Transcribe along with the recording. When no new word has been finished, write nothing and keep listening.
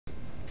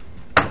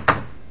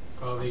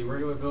Call the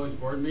regular village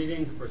board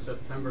meeting for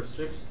September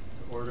 6th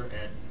to order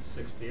at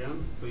 6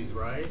 p.m. Please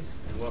rise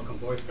and welcome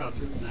Boy Scout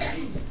Troop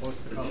 90 to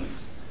post the colors.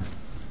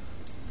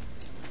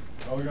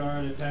 Color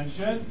Guard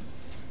attention.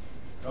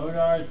 Color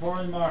Guard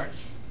forward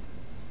march.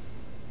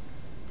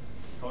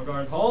 Color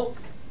Guard halt.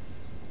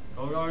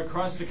 Color Guard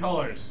cross the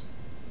colors.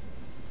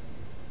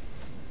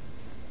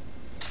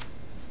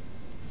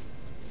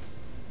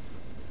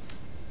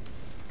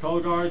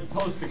 Color Guard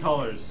post the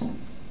colors.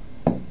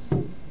 Will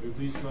you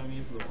please join me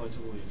for the Pledge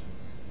of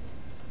Allegiance?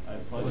 I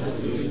pledge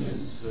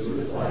allegiance to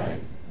the flag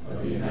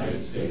of the United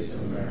States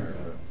of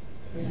America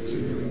and to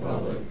the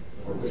republic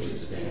for which it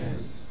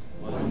stands,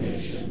 one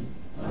nation,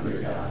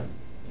 under God,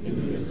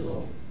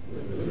 indivisible,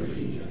 with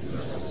liberty and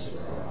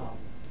justice for all.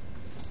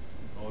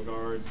 Color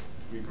Guard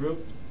regroup.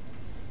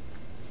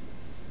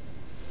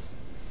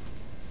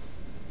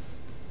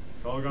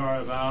 Color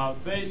Guard about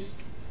face.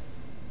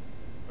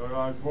 Color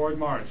Guard forward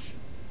march.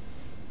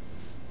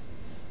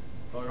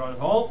 Color Guard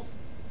halt.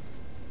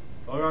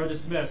 Color Guard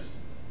dismissed.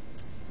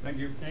 Thank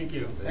you. Thank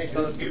you. Thanks,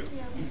 fellas.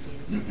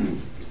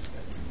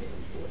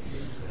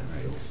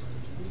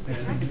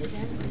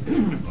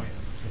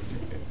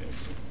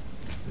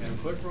 And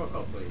quick roll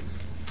call,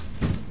 please.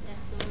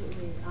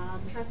 Absolutely.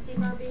 Trustee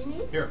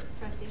Barbini? Here.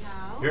 Trustee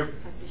Howe? Here.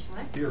 Trustee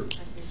Schlick? Here.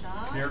 Trustee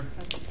Shaw? Here.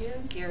 Trustee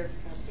Kuhn? Here.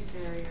 Trustee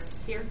Ferrier?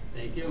 Here.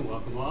 Thank you and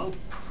welcome all.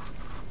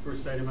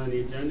 First item on the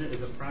agenda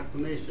is a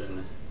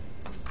proclamation.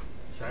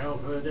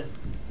 Childhood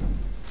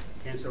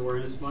Cancer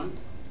Awareness Month.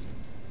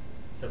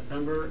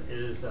 September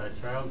is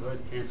Childhood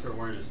Cancer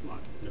Awareness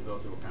Month in the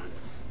village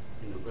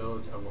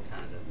of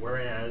Wakanda.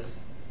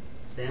 Whereas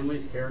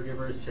families,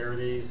 caregivers,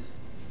 charities,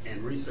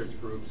 and research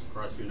groups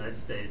across the United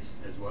States,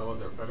 as well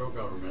as our federal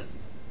government,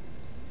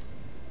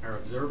 are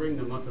observing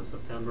the month of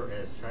September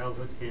as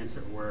Childhood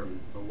Cancer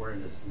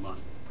Awareness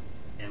Month.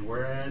 And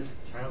whereas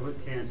childhood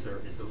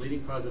cancer is the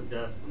leading cause of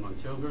death among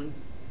children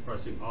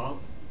crossing all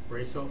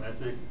racial,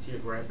 ethnic,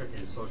 geographic,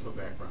 and social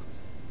backgrounds.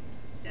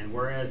 And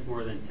whereas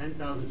more than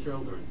 10,000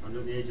 children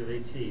under the age of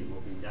 18 will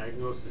be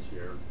diagnosed this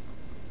year,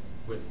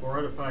 with 4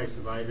 out of 5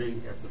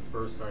 surviving after the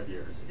first 5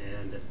 years.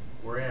 And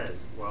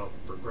whereas, while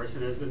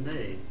progression has been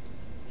made,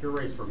 cure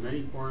rates for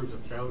many forms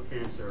of childhood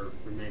cancer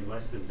remain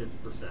less than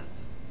 50%,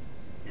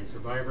 and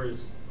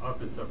survivors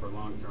often suffer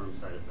long-term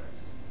side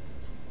effects.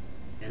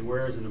 And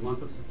whereas in the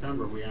month of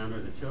September we honor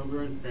the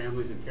children,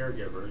 families, and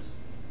caregivers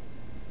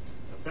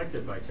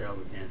affected by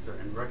childhood cancer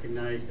and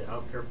recognize the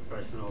healthcare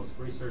professionals,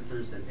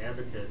 researchers, and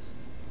advocates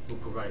who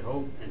provide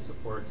hope and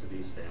support to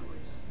these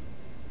families.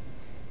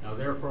 Now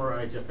therefore,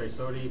 I, Jeff A.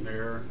 Sodi,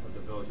 Mayor of the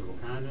Village of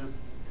Wakanda,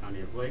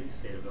 County of Lake,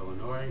 State of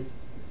Illinois,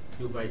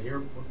 do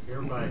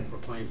hereby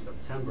proclaim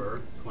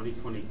September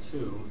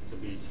 2022 to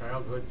be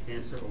Childhood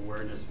Cancer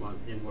Awareness Month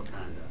in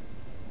Wakanda.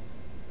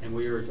 And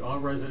we urge all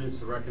residents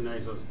to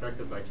recognize those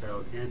affected by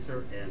childhood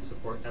cancer and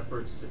support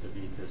efforts to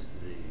defeat this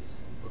disease.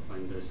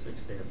 Proclaim this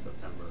 6th day of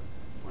September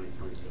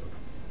 2022.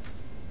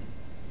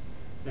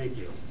 Thank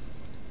you.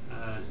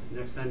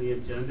 Next on the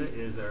agenda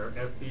is our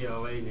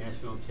FBLA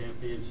National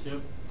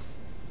Championship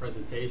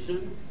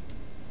presentation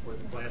for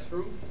the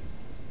classroom.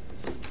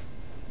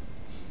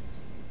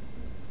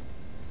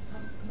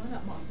 Come on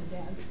up, moms and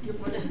dads. You're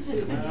one of the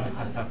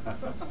students.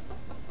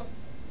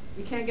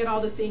 We can't get all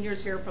the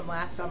seniors here from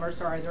last summer.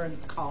 Sorry, they're in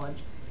college.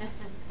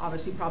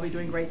 Obviously, probably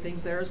doing great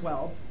things there as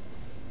well.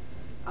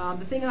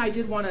 The thing I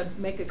did want to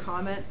make a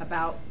comment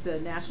about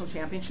the national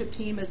championship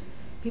team is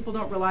people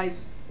don't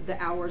realize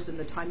the hours and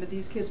the time that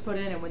these kids put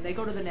in. And when they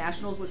go to the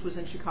nationals, which was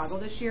in Chicago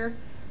this year,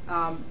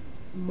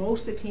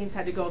 most of the teams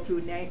had to go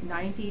through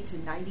 90 to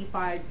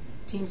 95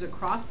 teams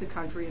across the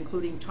country,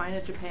 including China,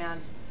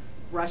 Japan,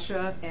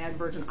 Russia, and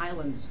Virgin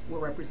Islands were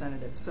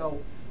represented. So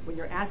when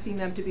you're asking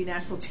them to be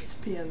national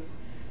champions,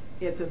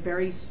 it's a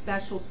very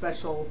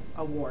special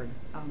award.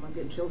 I'm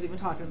getting chills even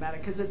talking about it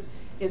because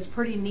it's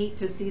pretty neat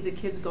to see the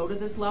kids go to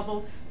this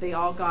level. They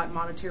all got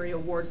monetary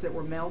awards that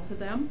were mailed to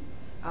them,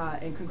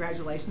 and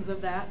congratulations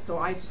of that. So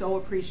I so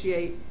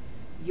appreciate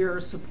your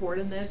support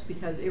in this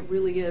because it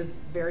really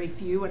is very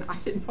few, and I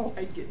didn't know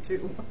I'd get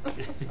 2.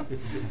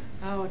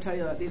 Oh, I'll tell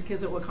you that these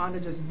kids at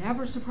Wakanda just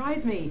never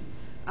surprise me.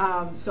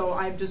 So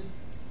I'm just,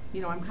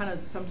 I'm kind of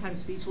sometimes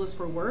speechless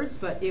for words,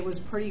 but it was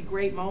a pretty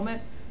great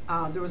moment.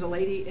 There was a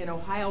lady in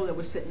Ohio that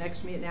was sitting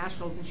next to me at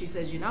Nationals, and she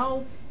says,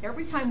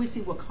 every time we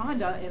see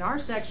Wakanda in our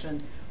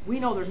section, we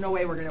know there's no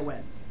way we're going to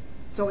win.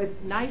 So it's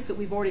nice that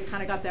we've already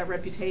kind of got that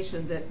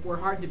reputation that we're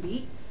hard to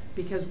beat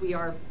because we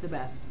are the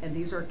best. And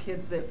these are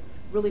kids that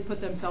really put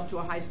themselves to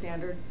a high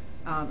standard.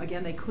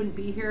 Again, they couldn't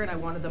be here, and I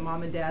wanted the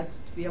mom and dads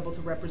to be able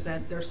to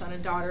represent their son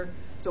and daughter.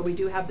 So we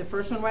do have the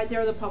first one right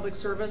there, the public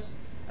service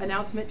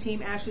announcement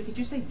team. Ashley, could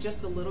you say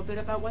just a little bit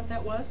about what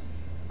that was?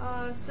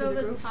 So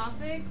the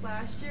topic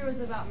last year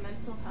was about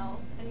mental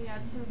health, and you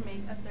had to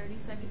make a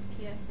 30-second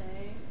PSA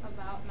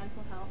about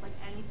mental health, like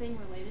anything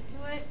related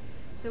to it.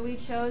 So we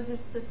chose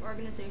this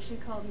organization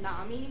called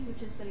NAMI,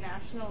 which is the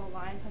National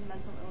Alliance on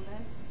Mental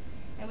Illness,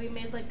 and we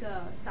made like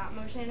a stop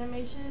motion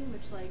animation,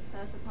 which like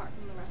set us apart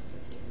from the rest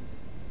of the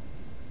teams.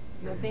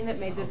 And the thing that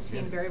made this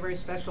team very, very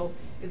special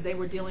is they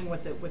were dealing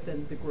with it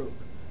within the group.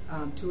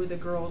 Two of the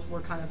girls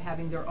were kind of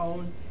having their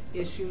own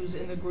issues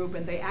in the group,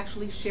 and they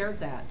actually shared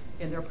that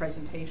in their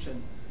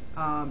presentation.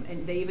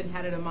 And they even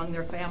had it among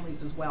their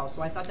families as well.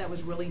 So I thought that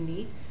was really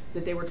neat,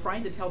 that they were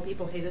trying to tell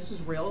people, hey, this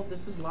is real,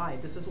 this is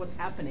live, this is what's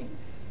happening.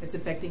 It's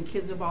affecting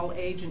kids of all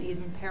age and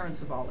even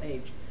parents of all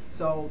age.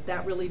 So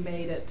that really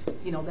made it,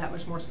 that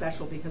much more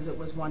special, because it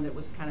was one that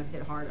was kind of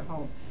hit hard at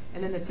home.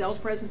 And then the sales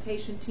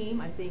presentation team,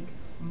 I think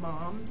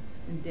moms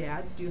and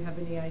dads, do you have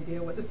any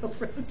idea what the sales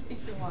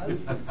presentation was?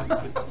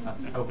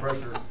 No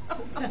pressure.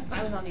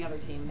 I was on the other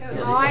team.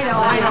 Oh, I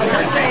know,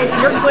 you're safe,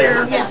 you're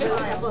clear.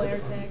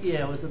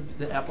 Yeah, it was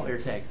the Apple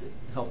AirTags that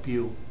help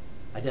you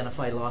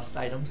identify lost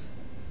items.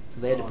 So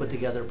they had to put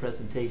together a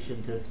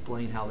presentation to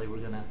explain how they were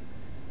going to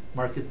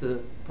market the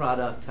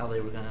product, how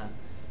they were going to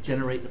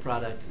generate the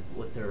product,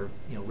 what their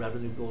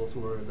revenue goals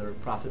were, their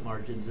profit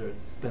margins, their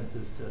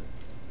expenses,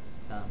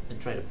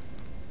 and try to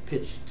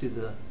pitch to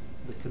the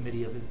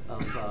committee of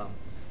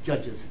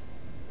judges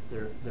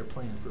their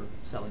plan for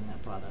selling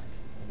that product,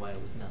 and why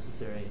it was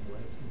necessary and why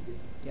it was needed.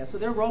 Yeah, so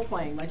they're role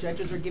playing. My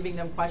judges are giving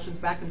them questions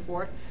back and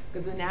forth,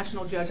 because the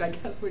national judge, I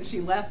guess, when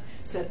she left,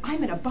 said, "I'm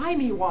going to buy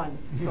me one."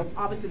 So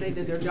obviously they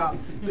did their job.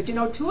 But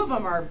two of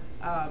them are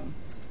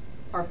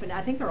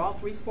I think they're all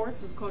three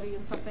sports. Is Cody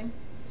in something?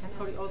 Tennis.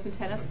 Cody Olsen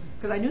tennis,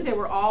 because I knew they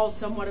were all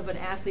somewhat of an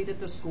athlete at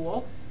the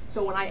school.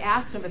 So when I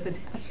asked them at the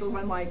nationals,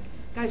 I'm like,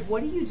 guys,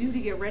 what do you do to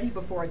get ready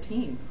before a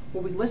team?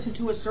 Well, we listen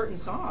to a certain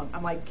song.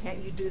 I'm like,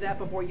 can't you do that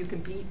before you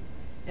compete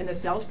in the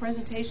sales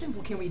presentation?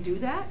 Well, can we do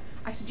that?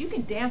 I said, you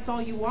can dance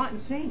all you want and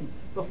sing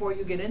before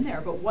you get in there,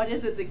 but what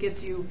is it that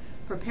gets you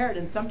prepared?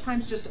 And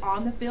sometimes just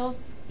on the field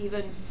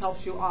even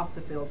helps you off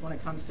the field when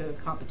it comes to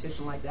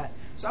competition like that.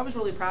 So I was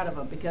really proud of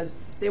them, because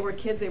they were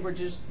kids, they were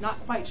just not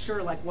quite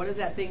sure, like, what is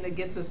that thing that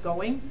gets us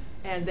going?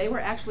 And they were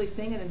actually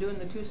singing and doing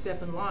the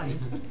two-step in line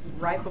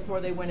right before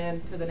they went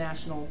into the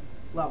national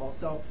level.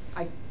 So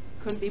I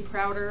couldn't be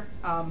prouder.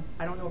 I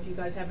don't know if you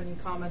guys have any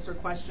comments or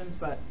questions,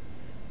 but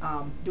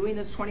doing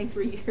this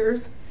 23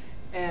 years,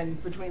 and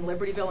between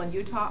Libertyville and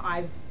Utah,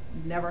 I've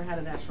never had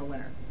a national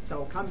winner.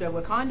 So come to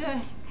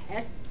Wakanda,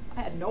 heck,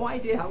 I had no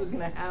idea I was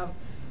going to have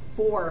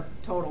 4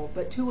 total,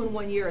 but 2 in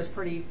 1 year is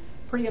pretty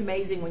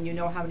amazing when you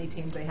know how many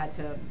teams they had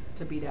to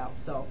beat out.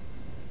 So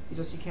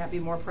you can't be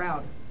more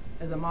proud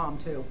as a mom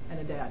too, and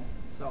a dad.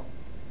 So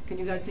can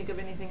you guys think of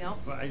anything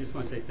else? Well, I just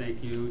want to say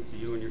thank you to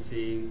you and your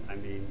team. I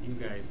mean, you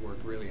guys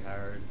worked really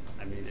hard.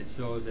 I mean, it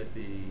shows at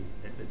the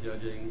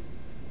judging.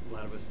 A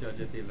lot of us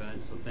judge at the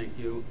event, so thank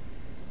you.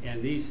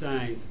 And these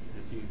signs,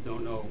 if you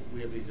don't know,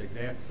 we have these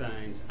exact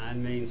signs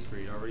on Main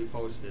Street already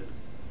posted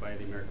by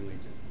the American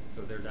Legion.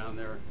 So they're down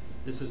there.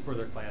 This is for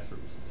their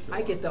classrooms to show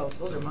I get up. those.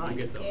 Those are mine.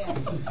 You get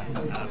those.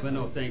 But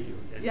no, thank you.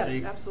 And Yes,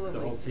 thank absolutely.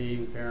 the whole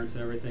team, parents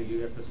and everything.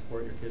 You have to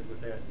support your kids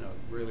with that. No,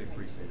 really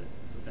appreciate it.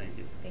 So thank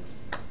you. Thank you.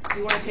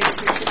 You want to take a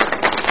picture?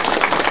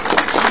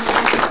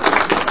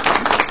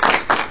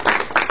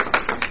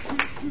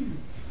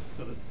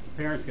 So the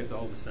parents get to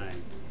hold the sign.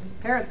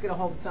 Parents get to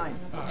hold the sign.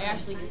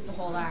 Ashley gets to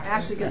hold ours.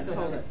 Ashley gets to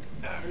hold it.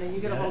 And then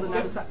you get to hold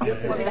another sign.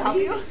 Want me to help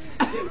you?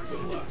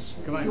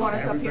 Come on. You want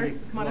us up here?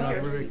 Everybody, Come on up here.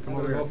 Everybody, come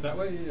over here. That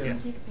way? Yeah.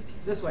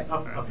 This way.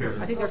 Up here.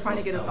 I think they're trying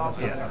to get us all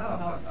here.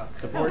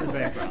 The board in the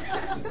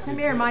background. Come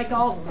here,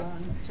 Michael.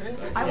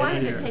 I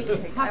wanted here. to take a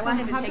picture.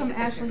 How come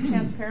Ashley and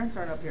Chan's parents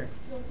aren't up here?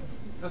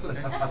 That's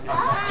okay. All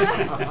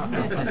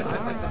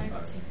right.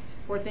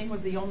 Poor thing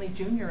was the only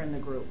junior in the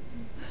group.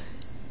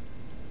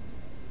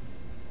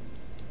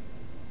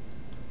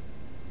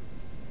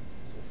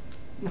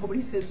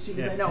 Nobody says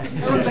cheese, I know.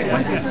 Everyone's like,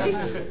 1, 2, 3.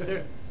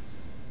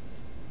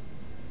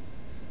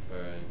 All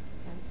right.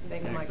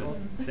 Thanks, Michael.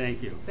 Excellent.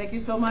 Thank you. Thank you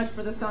so much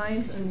for the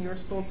signs and your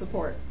school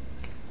support.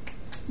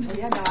 Oh,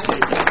 yeah, no,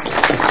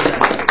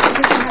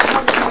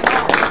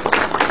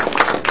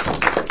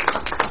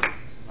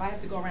 I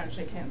have to go around and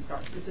shake hands.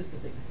 Sorry, this is the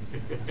big.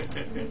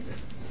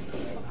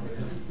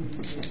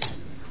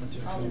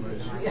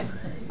 Yeah.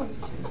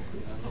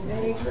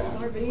 Thanks,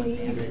 everybody.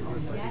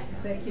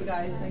 Thank you,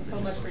 guys. Thanks so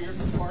much for your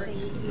support.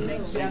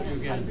 Thanks, Jeff. I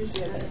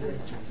appreciate it.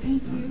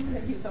 Thank you.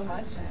 Thank you so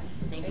much.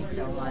 Thank you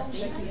so much.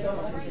 Thank you so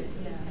much.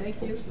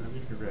 Thank you. Thank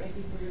you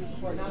for your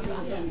support. Not me,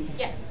 again.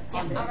 Yeah,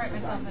 I'll write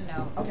myself a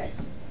note. Okay.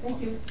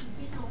 Thank you.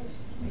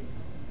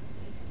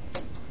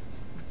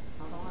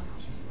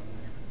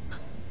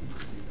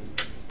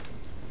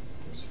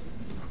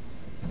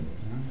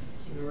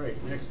 All right,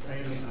 next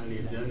item on the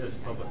agenda is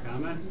public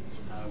comment.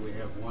 We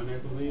have one, I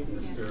believe,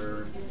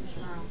 Mr.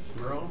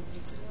 Schmerl.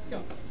 Let's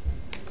go.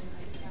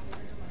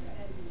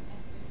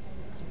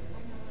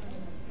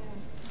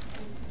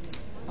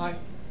 Hi,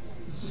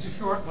 this is a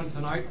short one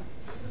tonight.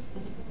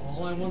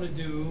 All I want to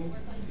do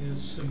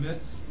is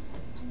submit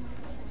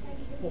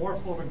 4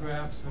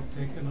 photographs I've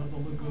taken of the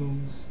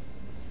lagoons,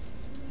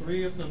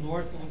 3 of the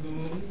North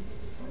Lagoon, and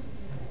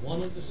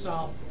 1 of the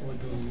South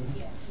Lagoon,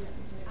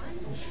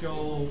 to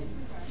show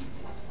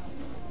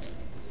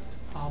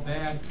how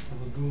bad the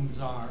lagoons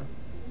are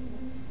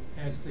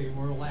as they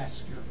were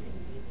last year.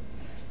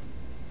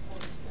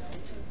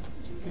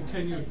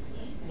 Continued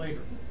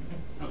later.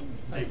 Oh,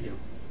 thank you.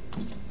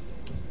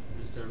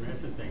 Mr.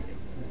 Madison, thank you.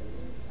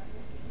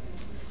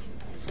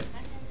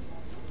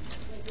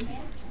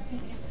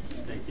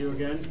 Thank you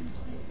again.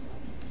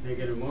 May I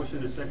get a motion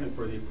and a second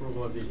for the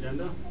approval of the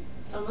agenda?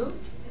 So moved.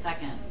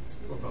 Second.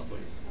 Roll call,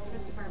 please.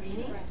 Trustee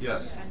Barbini?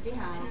 Yes. Trustee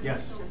Howe?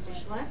 Yes. Trustee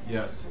Schlick?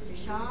 Yes.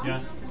 Trustee Shaw?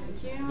 Yes.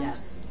 Trustee Kuhn?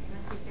 Yes.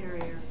 Trustee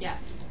Farrier?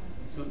 Yes.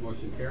 Excellent,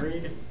 motion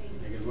carried.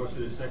 May I get a motion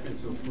and a second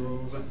to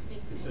approve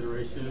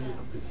consideration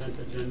of consent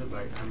agenda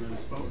by eminent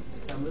vote?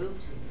 So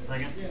moved.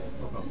 Second.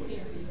 Roll call,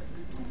 please.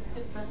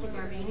 Trustee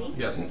Barbini?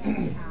 Yes.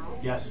 Trustee Howe?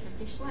 Yes.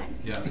 Trustee Schlick?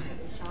 Yes.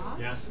 Trustee Shaw?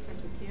 Yes.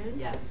 Trustee Kuhn?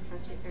 Yes.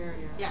 Trustee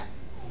Farrier? Yes.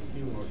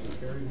 Thank you, motion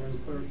carried. Madam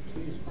Clerk,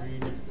 please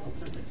read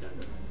consent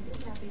agenda.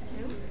 Happy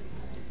to.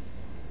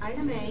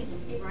 Item A,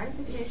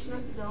 ratification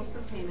of the bills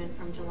for payment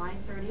from July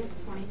 30th,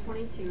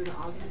 2022 to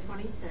August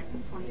 26th,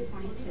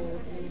 2022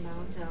 in the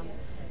amount of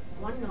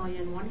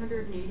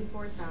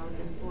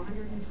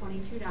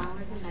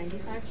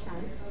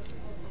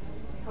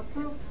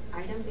 $1,184,422.95.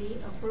 Item B,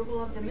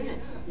 approval of the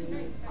minutes of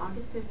the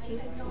August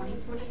 15th,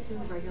 2022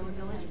 regular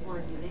village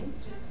board meeting.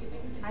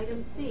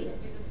 Item C,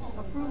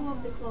 approval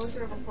of the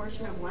closure of a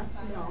portion of West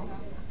Mill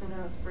for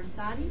the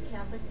Versati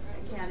Catholic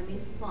Academy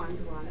Fund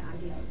run on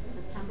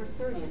September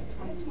 30th,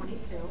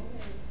 2022.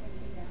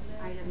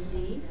 Item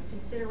D,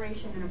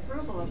 consideration and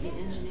approval of the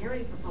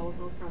engineering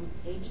proposal from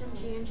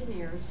HMG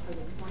Engineers for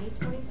the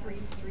 2023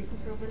 street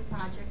improvement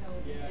project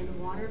and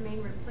water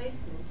main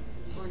replacement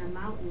for an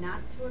amount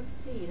not to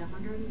exceed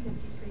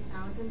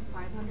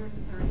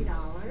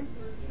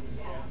 $153,530.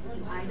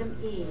 And item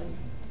E,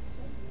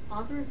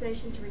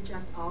 authorization to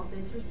reject all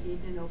bids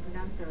received and opened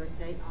on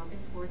Thursday,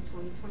 August 4th,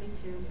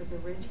 2022 for the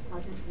Ridge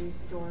Pleasant View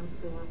Storm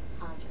Sewer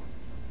Project.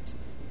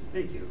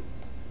 Thank you.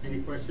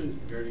 Any questions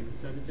regarding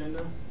consent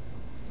agenda?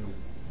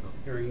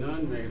 Hearing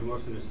none, may I get a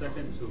motion and a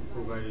second to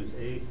approve items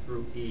A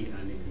through E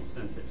on the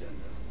consent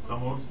agenda? So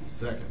moved.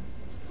 Second.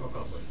 Roll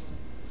call, please.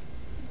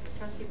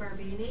 Trustee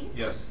Barbini?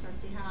 Yes.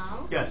 Trustee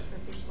Howe? Yes.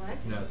 Trustee Schlick?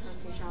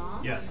 Yes. Trustee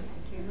Shaw? Yes.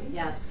 Trustee Kuhn?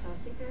 Yes.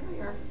 Trustee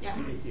Farrier? Yes.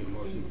 Thank you,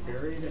 motion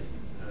carried.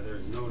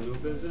 There's no new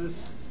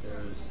business,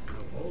 there's no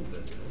old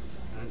business.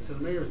 On to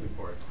the mayor's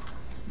report.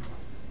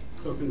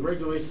 So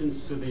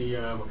congratulations to the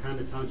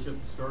Wakanda Township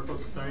Historical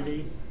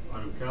Society,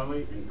 Autumn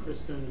Kelly and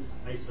Kristen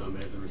Isom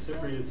as the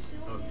recipients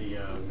of the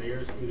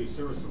Mayor's Community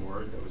Service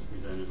Award that was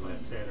presented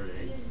last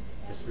Saturday.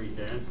 The street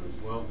dance was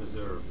well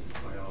deserved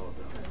by all of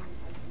them.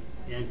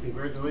 And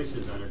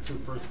congratulations on our two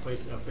first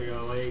place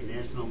FALA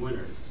national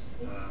winners.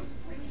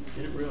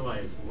 Didn't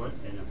realize what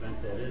an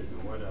event that is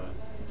and what an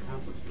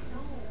accomplishment.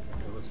 I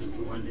listened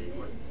to Wendy.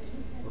 We're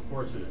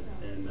fortunate,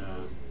 and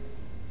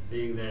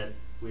being that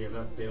we have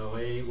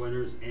FBLA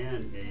winners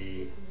and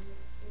a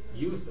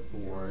youth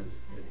award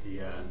at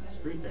the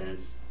street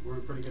dance, we're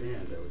in pretty good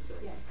hands, I would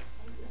say.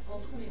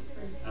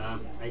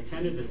 I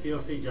attended the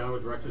CLC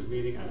Jawa Directors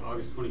Meeting on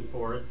August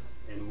 24th,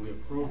 and we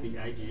approved the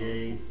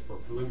IGA for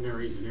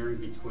preliminary engineering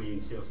between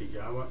CLC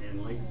Jawa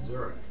and Lake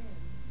Zurich.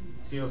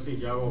 CLC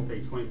Jawa will pay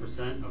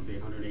 20% of the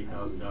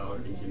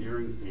 $108,000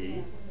 engineering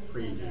fee,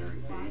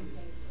 pre-engineering fee,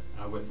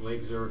 with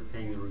Lake Zurich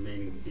paying the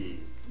remaining fee.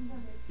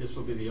 This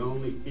will be the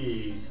only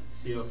fees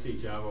CLC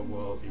Jawa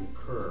will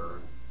incur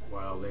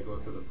while they go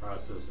through the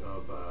process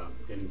of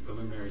getting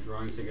preliminary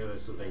drawings together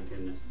so they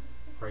can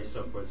price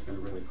up what it's going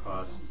to really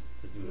cost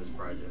to do this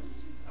project.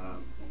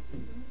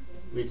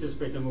 We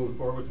anticipate them moving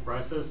forward with the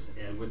process,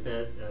 and with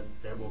that,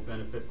 that will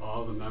benefit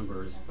all the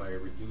members by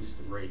reduced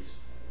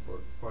rates for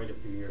quite a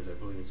few years. I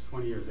believe it's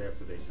 20 years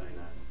after they sign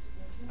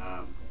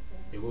on.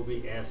 They will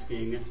be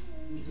asking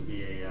to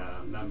be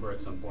a member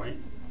at some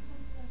point.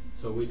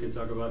 So we can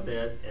talk about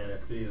that at a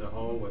committee as a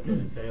whole, what that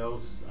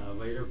entails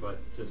later, but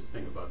just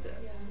think about that.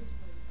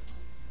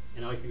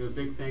 And I'd like to give a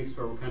big thanks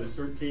to our Wakanda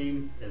CERT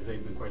team, as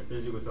they've been quite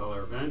busy with all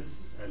our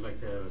events. I'd like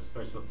to have a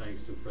special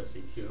thanks to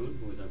Trustee Kuhn,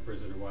 who was on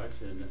Prisoner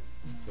Watch in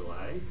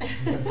July,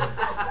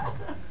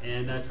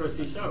 and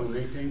Trustee Shaw, who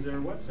maintains our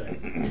website.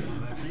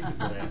 Thank you for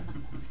that.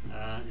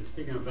 And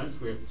speaking of events,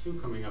 we have two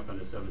coming up on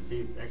the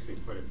 17th, actually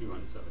quite a few on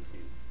the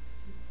 17th.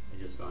 I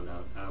just found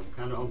out.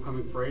 Wakanda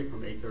Homecoming Parade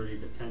from 8:30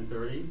 to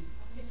 10:30,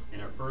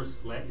 and our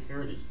first Latin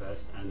Heritage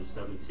Fest on the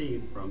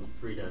 17th from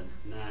 3 to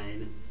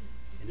 9.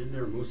 And isn't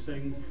there a Moose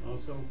Thing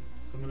also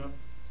coming up,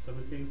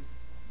 17th?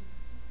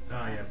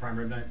 Yeah, Prime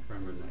Rib Night.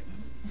 Prime Rib Night.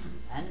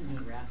 Enemy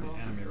raffle.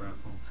 Enemy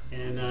raffle.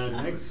 And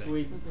next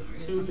week,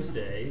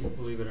 Tuesday,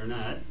 believe it or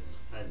not,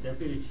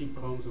 Deputy Chief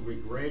Combs will be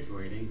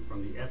graduating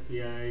from the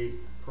FBI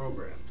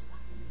program.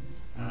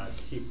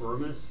 Chief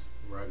Burmis,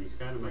 Rodney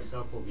Scott, and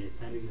myself will be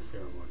attending the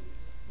ceremony.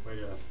 Quite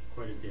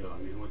a deal. I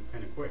mean, it went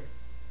kind of quick.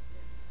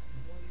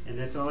 And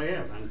that's all I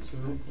have. On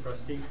to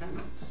trustee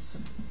comments.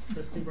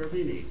 Trustee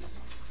Barbini.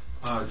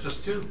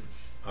 Just two.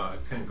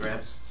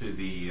 Congrats to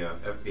the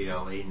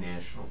FBLA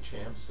National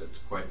Champs. That's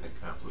quite an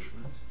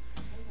accomplishment.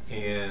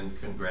 And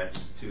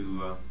congrats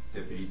to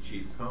Deputy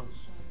Chief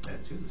Combs.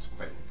 That too is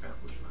quite an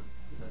accomplishment.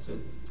 That's it.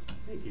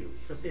 Thank you.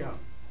 Trustee Howe.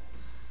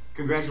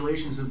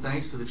 Congratulations and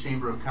thanks to the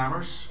Chamber of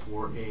Commerce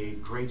for a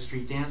great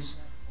street dance.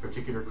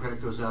 Particular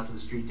credit goes out to the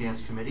Street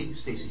Dance Committee,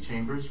 Stacy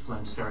Chambers,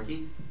 Glenn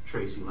Starkey,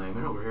 Tracy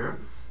Lehman over here,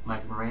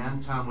 Mike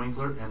Moran, Tom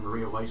Winkler, and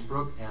Maria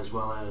Weisbrook, as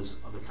well as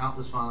the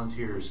countless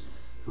volunteers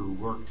who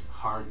worked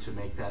hard to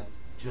make that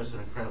just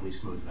an incredibly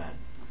smooth event.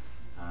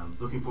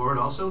 Looking forward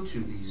also to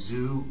the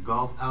zoo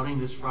golf outing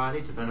this Friday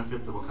to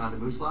benefit the Wakanda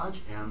Moose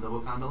Lodge and the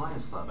Wakanda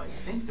Lions Club. I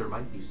think there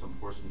might be some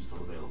foursomes still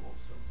available.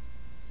 So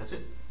that's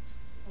it.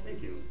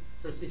 Thank you.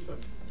 Trustee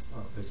Schmidt.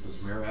 Thanks,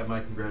 Mr. Mayor. Add my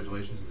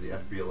congratulations to the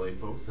FBLA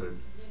folks. That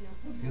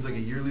seems like a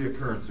yearly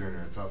occurrence there,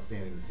 and it's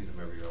outstanding to see them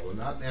every year. Well,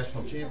 not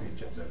national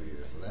championships every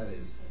year, so that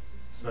is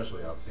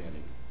especially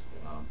outstanding.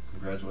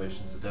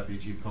 Congratulations to Deputy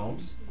Chief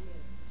Combs.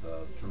 It's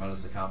a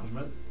tremendous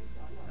accomplishment.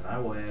 And I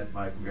will add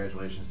my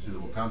congratulations to the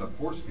Wakanda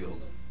Force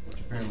Field, which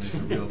apparently is a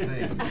real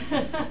thing,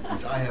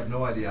 which I have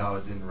no idea how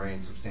it didn't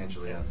rain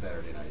substantially on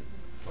Saturday night.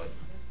 But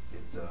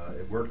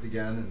it worked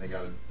again, and they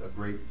got a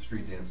great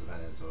street dance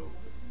event in, so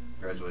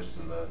congratulations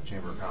to the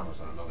Chamber of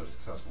Commerce on another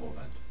successful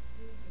event.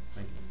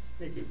 Thank you.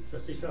 Thank you.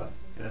 Trustee Shaw.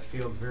 Yeah, that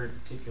field's very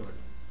particular.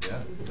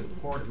 Yeah.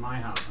 It poured at my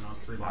house when I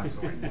was 3 blocks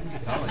away.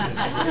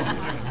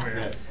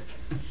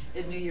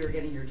 It knew you were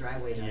getting your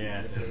driveway done.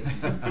 Yeah. This week.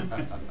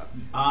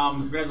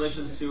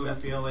 Congratulations to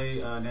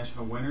FBLA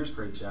national winners.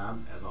 Great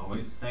job, as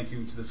always. Thank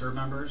you to the CERB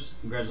members.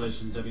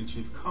 Congratulations, Deputy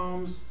Chief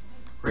Combs.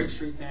 Great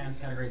street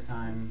dance. Had a great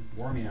time.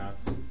 Wore me out.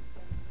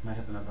 Might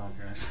have to not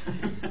volunteer next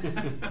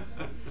time.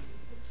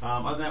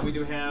 Other than that, we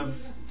do have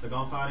the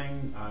golf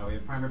outing. We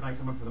have Prime Rib Night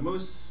coming up for the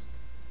Moose,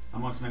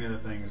 amongst many other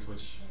things,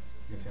 which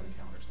you can see on the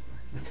calendar somewhere.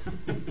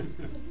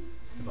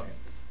 Good luck.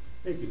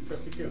 Thank you.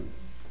 Trustee Kuhn.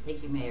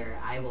 Thank you, Mayor.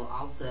 I will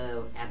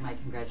also add my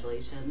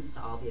congratulations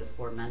to all the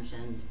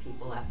aforementioned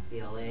people,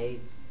 FBLA,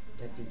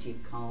 Deputy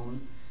Chief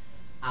Combs.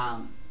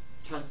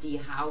 Trustee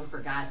Howe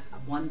forgot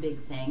one big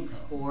thanks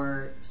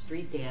for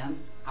street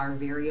dance, our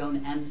very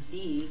own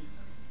MC,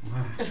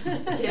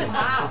 Tim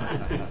Howe.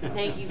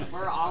 Thank you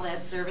for all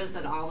that service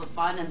and all the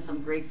fun and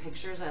some great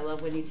pictures. I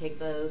love when you take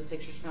those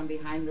pictures from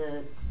behind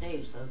the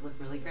stage. Those look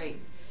really great.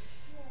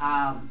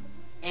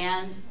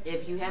 And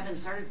if you haven't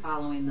started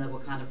following the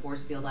Wakanda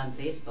Force Field on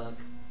Facebook,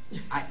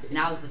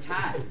 now's the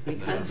time,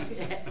 because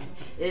it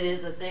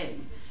is a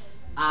thing.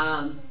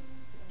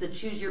 The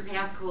Choose Your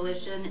Path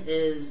Coalition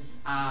is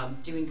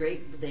doing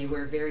great. They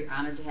were very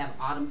honored to have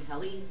Autumn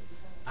Kelly,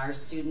 our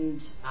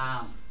student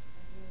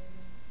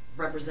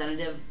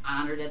representative,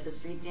 honored at the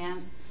street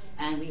dance.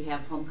 And we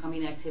have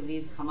homecoming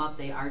activities come up.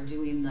 They are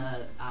doing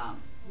the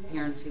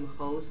Parents Who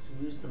Host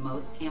Lose the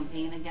Most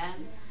campaign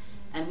again.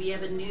 And we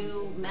have a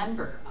new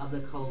member of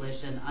the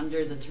coalition.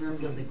 Under the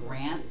terms of the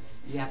grant,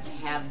 you have to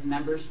have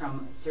members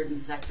from certain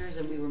sectors,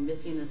 and we were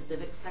missing the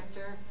civic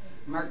sector.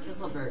 Mark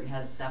Kisselberg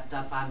has stepped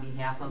up on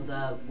behalf of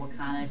the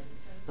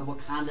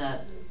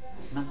Wakanda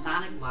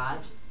Masonic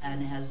Lodge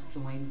and has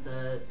joined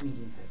the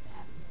meetings with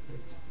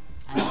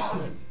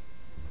that.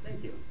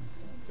 Thank you.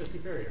 Trustee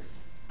Ferrier.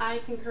 I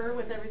concur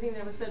with everything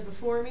that was said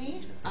before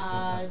me.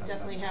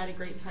 Definitely had a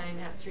great time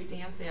at Street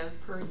Dance as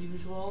per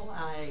usual.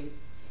 I,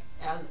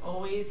 as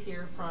always,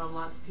 hear from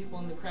lots of people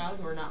in the crowd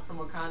who are not from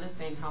Wakanda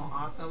saying how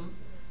awesome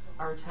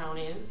our town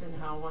is and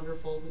how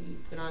wonderful we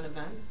put on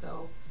events.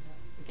 So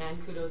again,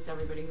 kudos to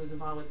everybody who's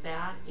involved with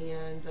that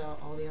and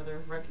all the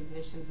other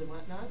recognitions and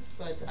whatnots.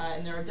 But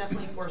and there are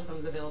definitely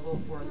foursomes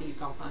available for the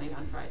golf hunting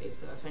on Friday.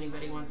 So if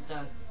anybody wants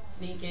to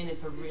sneak in,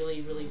 it's a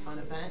really, really fun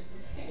event.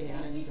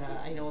 And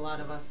I know a lot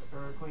of us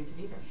are going to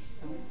be there.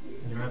 So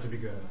You don't have to be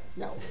good at it.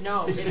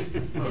 no,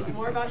 it's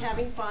more about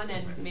having fun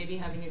and maybe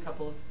having a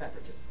couple of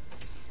beverages.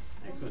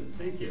 Excellent.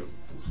 Thank you.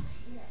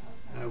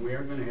 We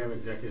are going to have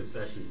executive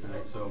session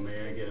tonight, so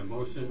may I get a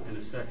motion and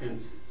a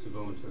second to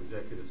go into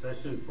executive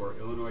session for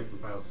Illinois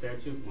compiled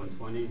statute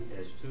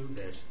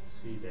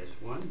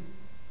 120-2-C-1.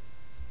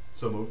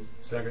 So moved.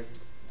 Second.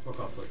 Roll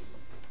call, please.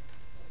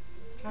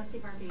 Trustee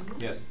Barbini?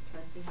 Yes.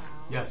 Trustee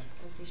Howe? Yes.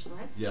 Trustee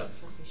Schmidt? Yes.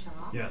 Trustee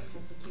Shaw? Yes.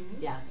 Trustee Kuhn?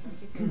 Yes.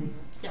 Trustee Ferrier?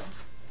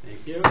 Yes.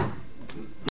 Thank you.